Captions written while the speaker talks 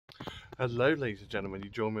Hello ladies and gentlemen, you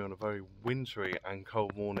join me on a very wintry and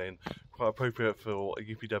cold morning, quite appropriate for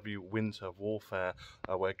UPW winter warfare.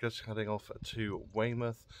 We're just heading off to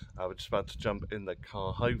Weymouth. We're just about to jump in the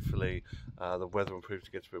car. Hopefully the weather improves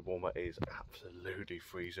to get a bit warmer. It is absolutely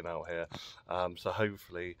freezing out here, so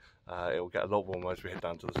hopefully it will get a lot warmer as we head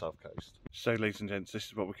down to the south coast. So ladies and gents, this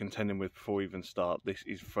is what we're contending with before we even start. This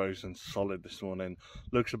is frozen solid this morning.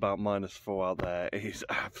 Looks about -4 out there. It is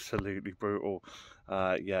absolutely brutal.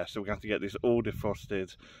 Yeah, so we're going to have to get this all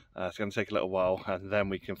defrosted. It's going to take a little while, and then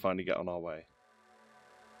we can finally get on our way.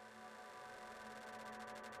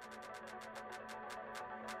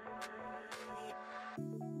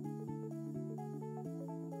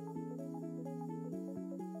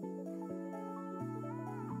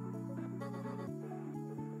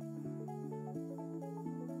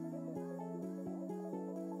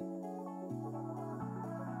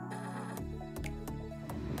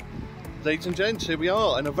 Ladies and gents, here we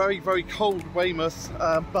are in a very, very cold Weymouth,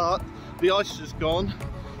 but the ice is gone.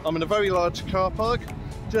 I'm in a very large car park,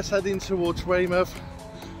 just heading towards Weymouth,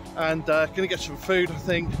 and gonna get some food, I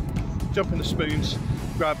think, jump in the spoons,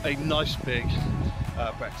 grab a nice big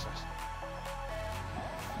breakfast.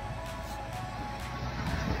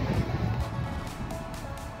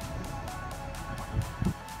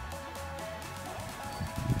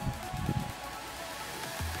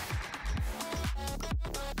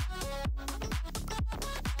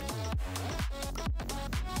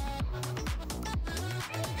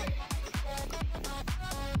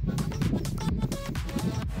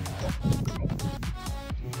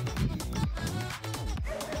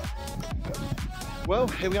 Well,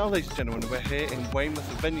 here we are ladies and gentlemen, we're here in Weymouth.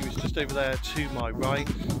 The venue is just over there to my right,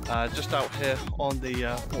 just out here on the,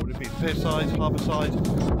 what would it be, the pier side, harbour side.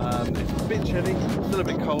 It's a bit chilly, still a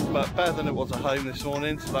bit cold, but better than it was at home this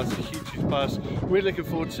morning, so that's a huge plus. Really looking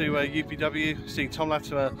forward to UPW, seeing Thom,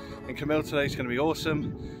 Latimer and Kamille today. It's going to be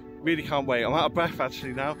awesome. Really can't wait. I'm out of breath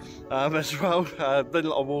actually now as well. Did a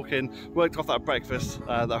lot of walking, worked off that breakfast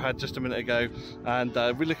that I had just a minute ago, and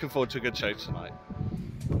really looking forward to a good show tonight.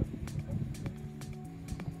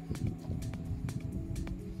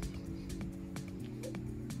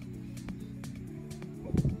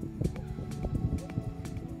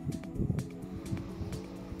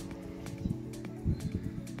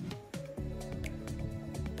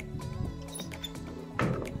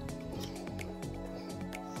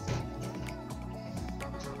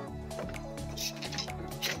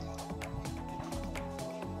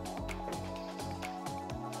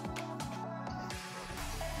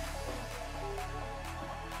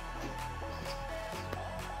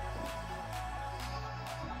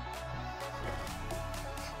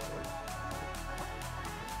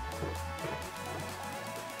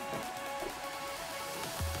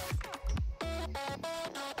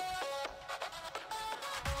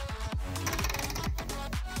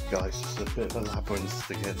 Guys, it's a bit of a labyrinth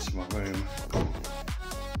to get to my room.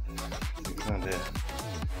 Around here.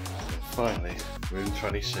 Finally, room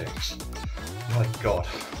 26. My God,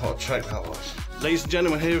 what a trek that was. Ladies and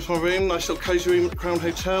gentlemen, here's my room. Nice little cozy room at the Crown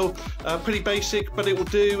Hotel. Pretty basic, but it will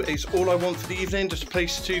do. It's all I want for the evening. Just a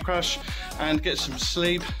place to crash and get some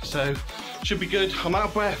sleep. So, should be good. I'm out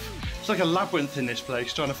of breath. It's like a labyrinth in this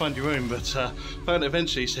place, trying to find your room, but found it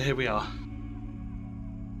eventually, so here we are.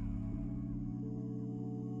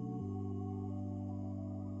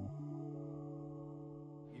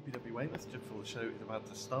 UPW Weymouth, just before the show is about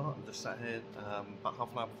to start. I'm just sat here about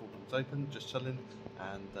half an hour before the doors open, just chilling,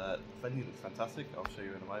 and the venue looks fantastic. I'll show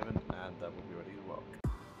you in a moment, and we'll be ready to rock.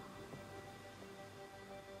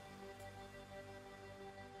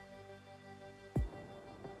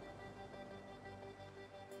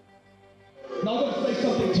 Now I'm going to say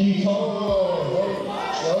something to you, Thom.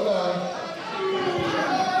 Slow down.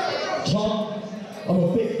 Thom, I'm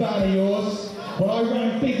a big fan of yours. When I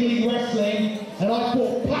ran Big League Wrestling and I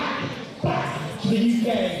fought back to the UK,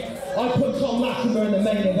 I put Thom Latimer in the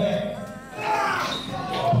main event.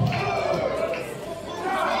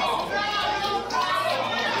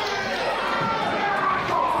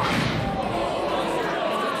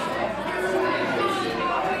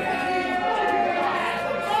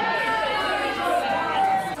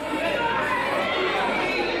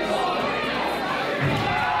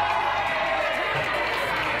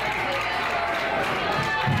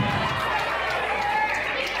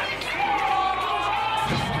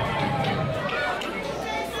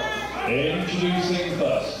 Introducing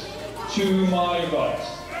first, to my right,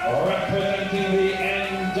 representing the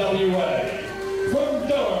NWA, from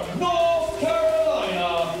Durham, North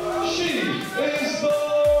Carolina, she is the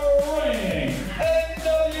reigning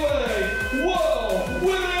NWA World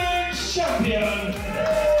Women's Champion.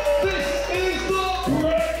 This is the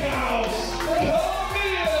Breakout.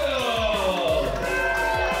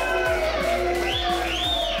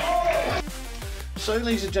 So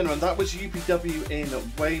ladies and gentlemen, that was UPW in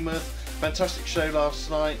Weymouth. Fantastic show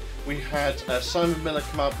last night. We had Simon Miller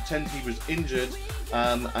come out, pretend he was injured,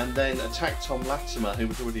 and then attack Thom Latimer, who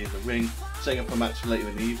was already in the ring, setting up a match for later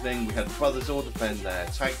in the evening. We had the brothers all defend their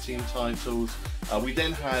tag team titles. We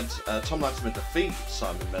then had Thom Latimer defeat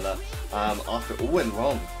Simon Miller after it all went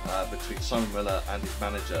wrong between Simon Miller and his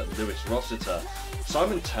manager Lewis Rossiter.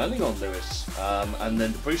 Simon turning on Lewis, and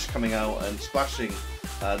then Bruce coming out and splashing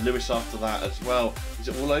Lewis after that as well. Is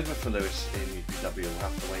it all over for Lewis in UPW? We'll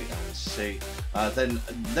have to wait and see. Then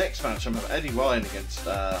next match, I'm having Eddie Ryan against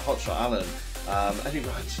Hotshot Allen. Eddie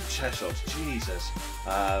Ryan's chair shots, Jesus,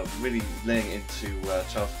 really laying into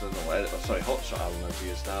Charleston, or sorry, Hotshot Allen as he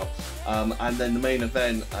is now. And then the main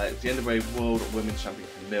event, it's the NWA World Women's Champion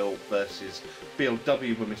Kamille versus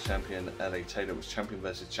BLW Women's Champion LA Taylor. It was champion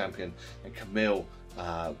versus champion, and Kamille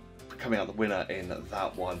coming out the winner in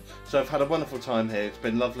that one. So I've had a wonderful time here. It's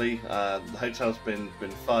been lovely. The hotel's been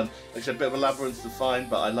fun. Like I said, a bit of a labyrinth to find,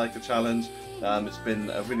 but I like the challenge. It's been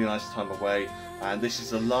a really nice time away, and this is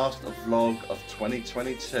the last vlog of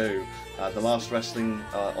 2022. The last Wrestling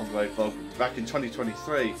on the Road vlog back in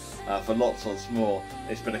 2023 for lots more.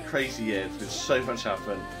 It's been a crazy year. There's been so much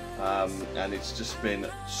happen, and it's just been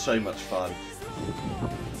so much fun.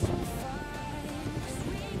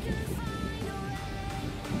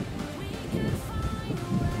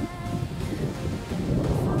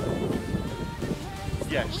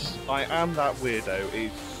 Yes, I am that weirdo.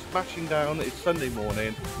 It's smashing down, it's Sunday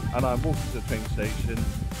morning, and I'm walking to the train station,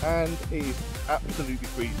 and it's absolutely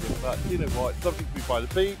freezing. But you know what, it's lovely to be by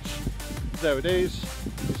the beach. There it is.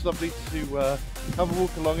 It's lovely to have a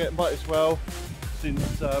walk along it, might as well,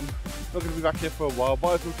 since I'm not going to be back here for a while.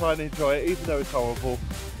 Might as well try and enjoy it, even though it's horrible.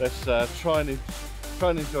 Let's try and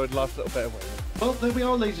enjoy the last little bit of weather. Well, there we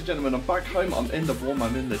are, ladies and gentlemen. I'm back home. I'm in the warm,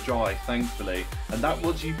 I'm in the dry, thankfully. And that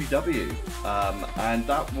was UPW. And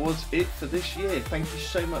that was it for this year. Thank you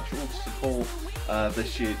so much for all the support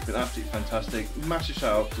this year. It's been absolutely fantastic. Massive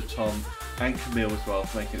shout out to Thom and Kamille as well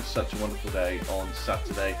for making it such a wonderful day on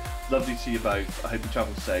Saturday. Lovely to see you both. I hope you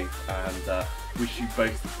travel safe, and wish you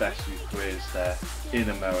both the best of your careers there in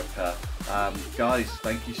America. Guys,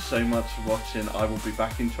 thank you so much for watching. I will be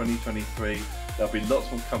back in 2023. There'll be lots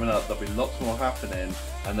more coming up, there'll be lots more happening,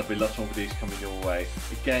 and there'll be lots more videos coming your way.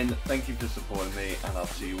 Again, thank you for supporting me, and I'll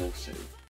see you all soon.